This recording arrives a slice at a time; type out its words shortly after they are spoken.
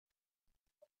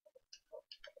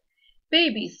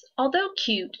Babies, although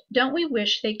cute, don't we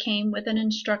wish they came with an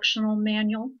instructional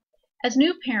manual? As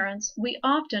new parents, we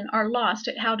often are lost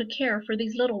at how to care for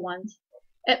these little ones.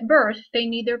 At birth, they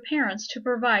need their parents to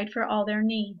provide for all their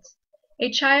needs.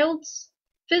 A child's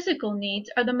physical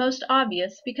needs are the most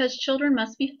obvious because children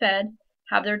must be fed,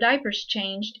 have their diapers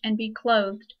changed, and be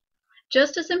clothed.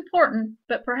 Just as important,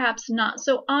 but perhaps not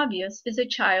so obvious, is a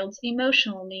child's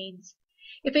emotional needs.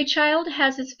 If a child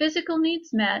has his physical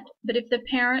needs met, but if the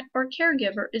parent or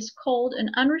caregiver is cold and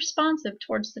unresponsive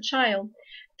towards the child,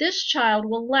 this child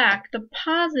will lack the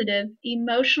positive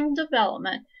emotional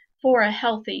development for a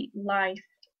healthy life.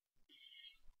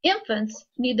 Infants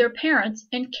need their parents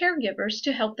and caregivers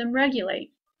to help them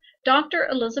regulate. Dr.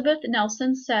 Elizabeth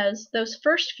Nelson says those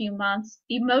first few months,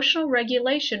 emotional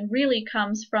regulation really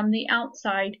comes from the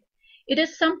outside. It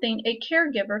is something a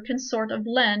caregiver can sort of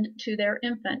lend to their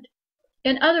infant.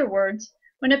 In other words,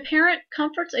 when a parent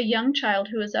comforts a young child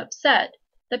who is upset,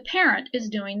 the parent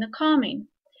is doing the calming.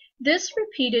 This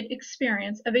repeated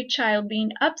experience of a child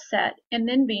being upset and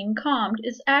then being calmed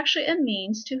is actually a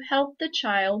means to help the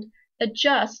child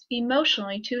adjust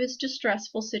emotionally to his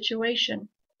distressful situation.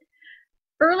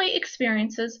 Early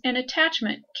experiences and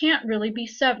attachment can't really be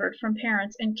severed from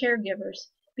parents and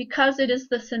caregivers because it is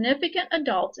the significant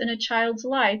adults in a child's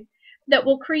life that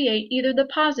will create either the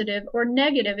positive or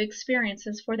negative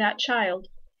experiences for that child.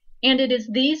 And it is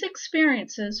these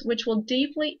experiences which will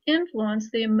deeply influence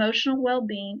the emotional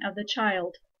well-being of the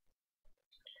child.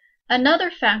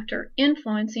 Another factor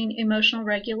influencing emotional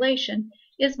regulation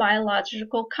is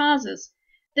biological causes.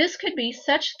 This could be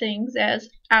such things as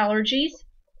allergies,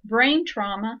 brain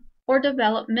trauma, or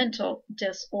developmental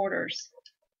disorders.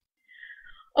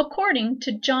 According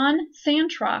to John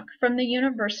Santrock from the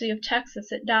University of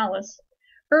Texas at Dallas,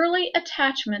 early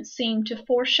attachment seemed to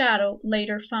foreshadow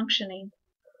later functioning.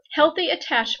 Healthy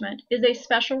attachment is a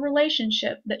special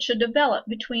relationship that should develop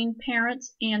between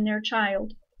parents and their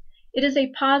child. It is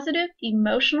a positive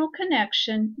emotional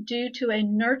connection due to a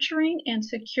nurturing and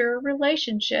secure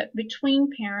relationship between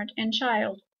parent and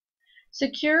child.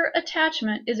 Secure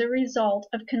attachment is a result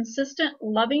of consistent,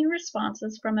 loving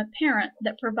responses from a parent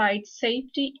that provides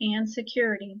safety and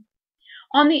security.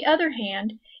 On the other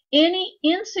hand, any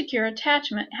insecure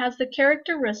attachment has the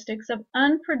characteristics of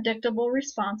unpredictable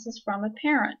responses from a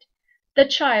parent. The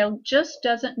child just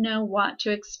doesn't know what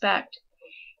to expect.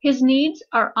 His needs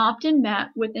are often met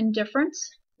with indifference,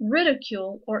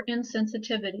 ridicule, or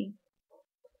insensitivity.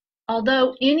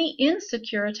 Although any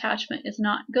insecure attachment is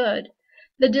not good,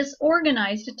 the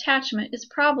disorganized attachment is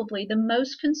probably the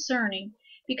most concerning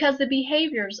because the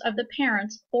behaviors of the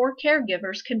parents or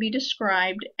caregivers can be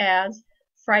described as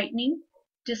frightening,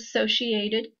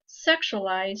 dissociated,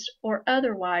 sexualized, or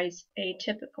otherwise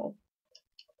atypical.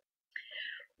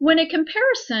 When a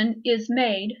comparison is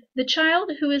made, the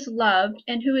child who is loved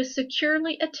and who is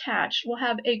securely attached will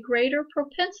have a greater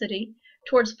propensity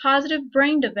towards positive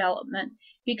brain development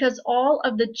because all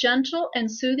of the gentle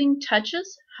and soothing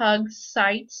touches, hugs,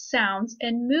 sights, sounds,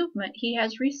 and movement he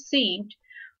has received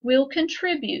will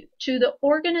contribute to the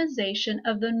organization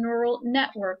of the neural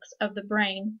networks of the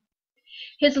brain.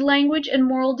 His language and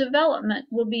moral development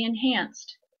will be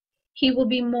enhanced. He will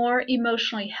be more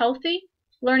emotionally healthy,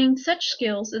 learning such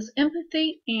skills as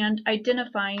empathy and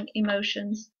identifying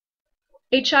emotions.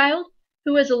 A child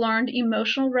who has learned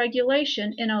emotional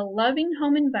regulation in a loving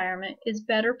home environment is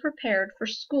better prepared for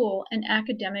school and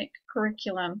academic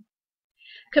curriculum.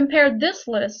 Compare this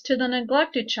list to the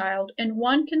neglected child and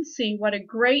one can see what a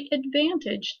great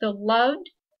advantage the loved,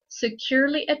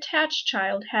 securely attached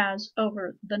child has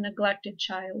over the neglected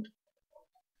child.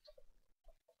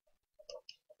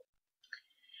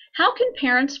 How can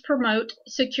parents promote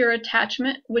secure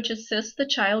attachment which assists the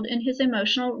child in his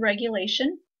emotional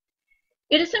regulation?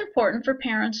 It is important for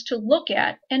parents to look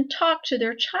at and talk to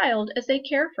their child as they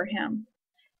care for him.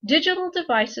 Digital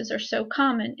devices are so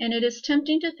common, and it is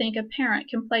tempting to think a parent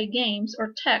can play games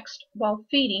or text while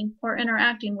feeding or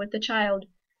interacting with the child.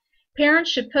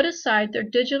 Parents should put aside their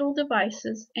digital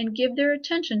devices and give their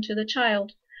attention to the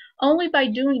child. Only by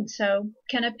doing so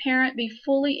can a parent be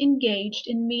fully engaged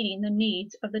in meeting the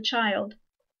needs of the child.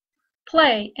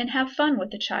 Play and have fun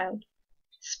with the child.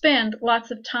 Spend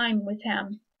lots of time with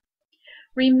him.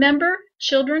 Remember,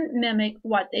 children mimic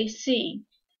what they see.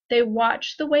 They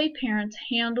watch the way parents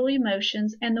handle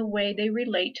emotions and the way they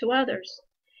relate to others.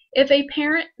 If a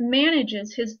parent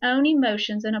manages his own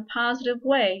emotions in a positive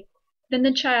way, then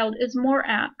the child is more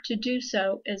apt to do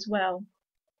so as well.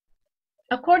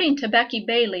 According to Becky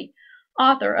Bailey,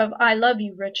 author of I Love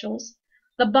You Rituals,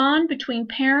 the bond between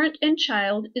parent and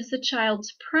child is the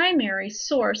child's primary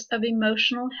source of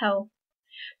emotional health.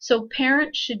 So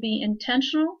parents should be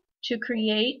intentional to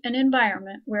create an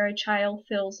environment where a child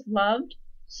feels loved,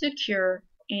 secure,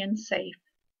 and safe.